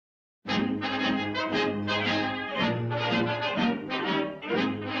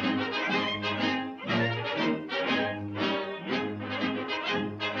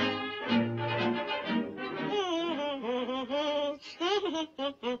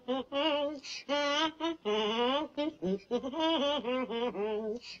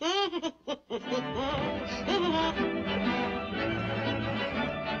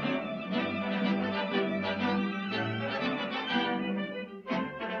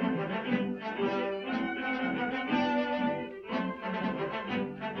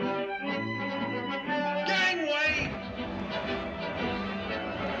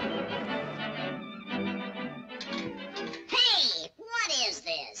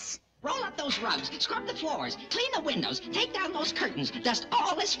Roll up those rugs, scrub the floors, clean the windows, take down those curtains, dust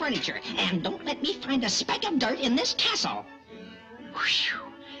all this furniture, and don't let me find a speck of dirt in this castle. Whew.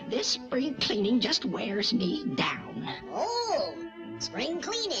 This spring cleaning just wears me down. Oh, spring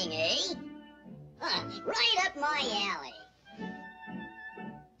cleaning, eh? Right up my alley.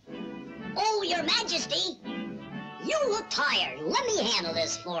 Oh, Your Majesty, you look tired. Let me handle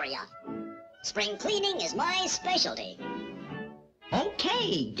this for you. Spring cleaning is my specialty.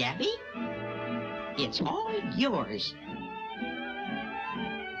 Okay, Gabby. It's all yours.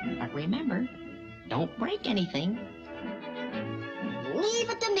 But remember, don't break anything. Leave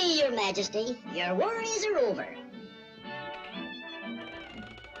it to me, Your Majesty. Your worries are over.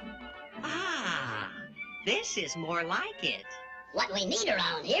 Ah, this is more like it. What we need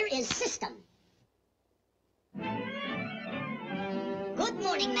around here is system. Good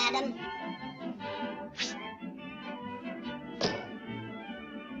morning, madam.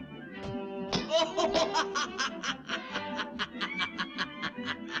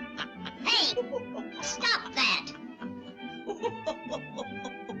 Hey, stop that!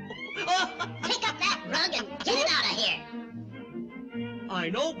 Pick up that rug and get it out of here. I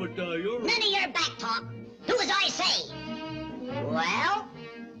know, but you're... None of your back talk. Do as I say. Well?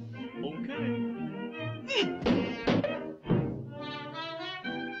 Okay.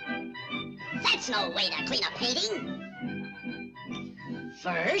 That's no way to clean a painting.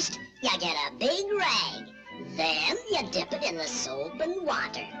 First, you get a big rag. Then you dip it in the soap and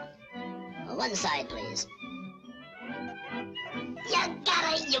water. One side, please. You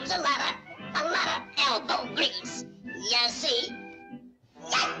gotta use a lot of elbow grease. You see?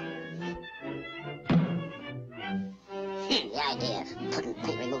 The idea of putting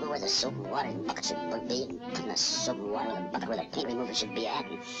paint remover where the soap and water and bucket should be, and putting the soap and water in the bucket where the paint remover should be at.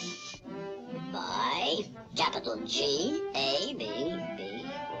 By capital G, A, B, B,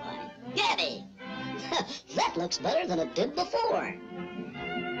 Y. Gabby! That looks better than it did before.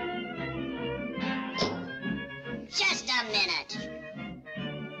 Just a minute.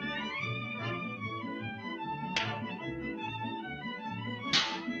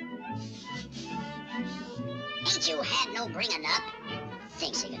 Ain't you had no bringing up?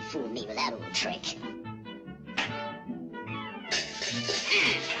 Thinks he can fool me with that old trick.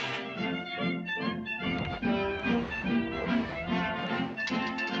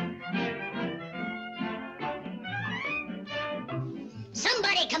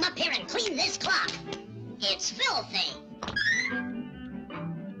 Somebody come up here and clean this clock. It's filthy.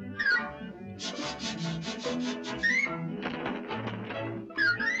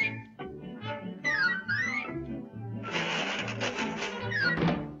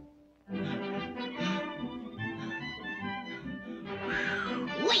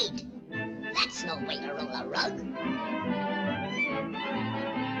 Wait! That's no way to roll a rug.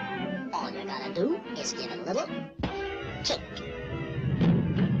 All you gotta do is give it a little kick.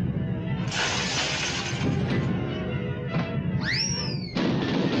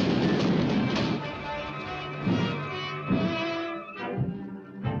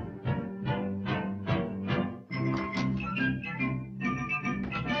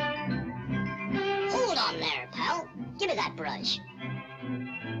 Hold on there, pal. Give me that brush.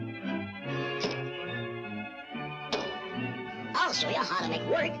 I'll show you how to make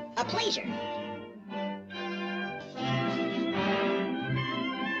work a pleasure.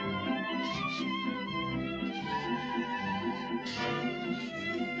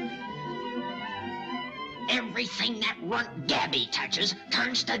 Everything that runt Gabby touches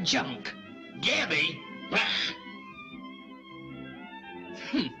turns to junk. Gabby?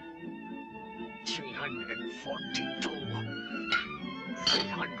 342.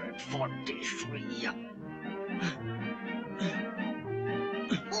 343.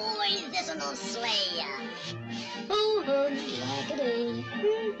 Boy, this'll no slay ya. Oh, honey, like-a-day.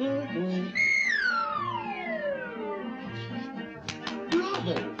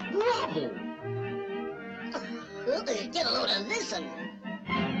 Bravo! Bravo! Get a load of this'n.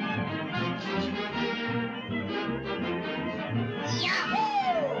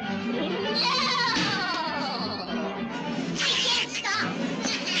 Yahoo! No! I can't stop!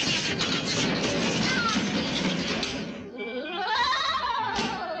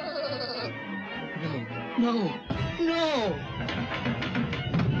 No. No.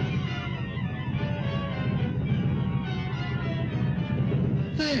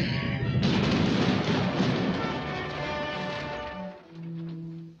 There.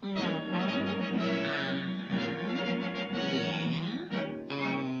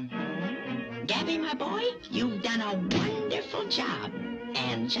 Gabby, my boy, you've done a wonderful job.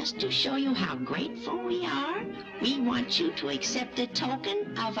 And just to show you how grateful we are, we want you to accept a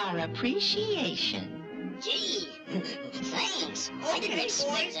token of our appreciation. Gee, thanks. I didn't Okay,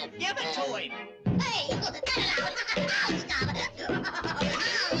 expect boys, it. give it to him. Hey, cut it out. Stop it.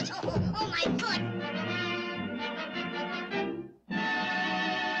 Ouch, oh, my foot.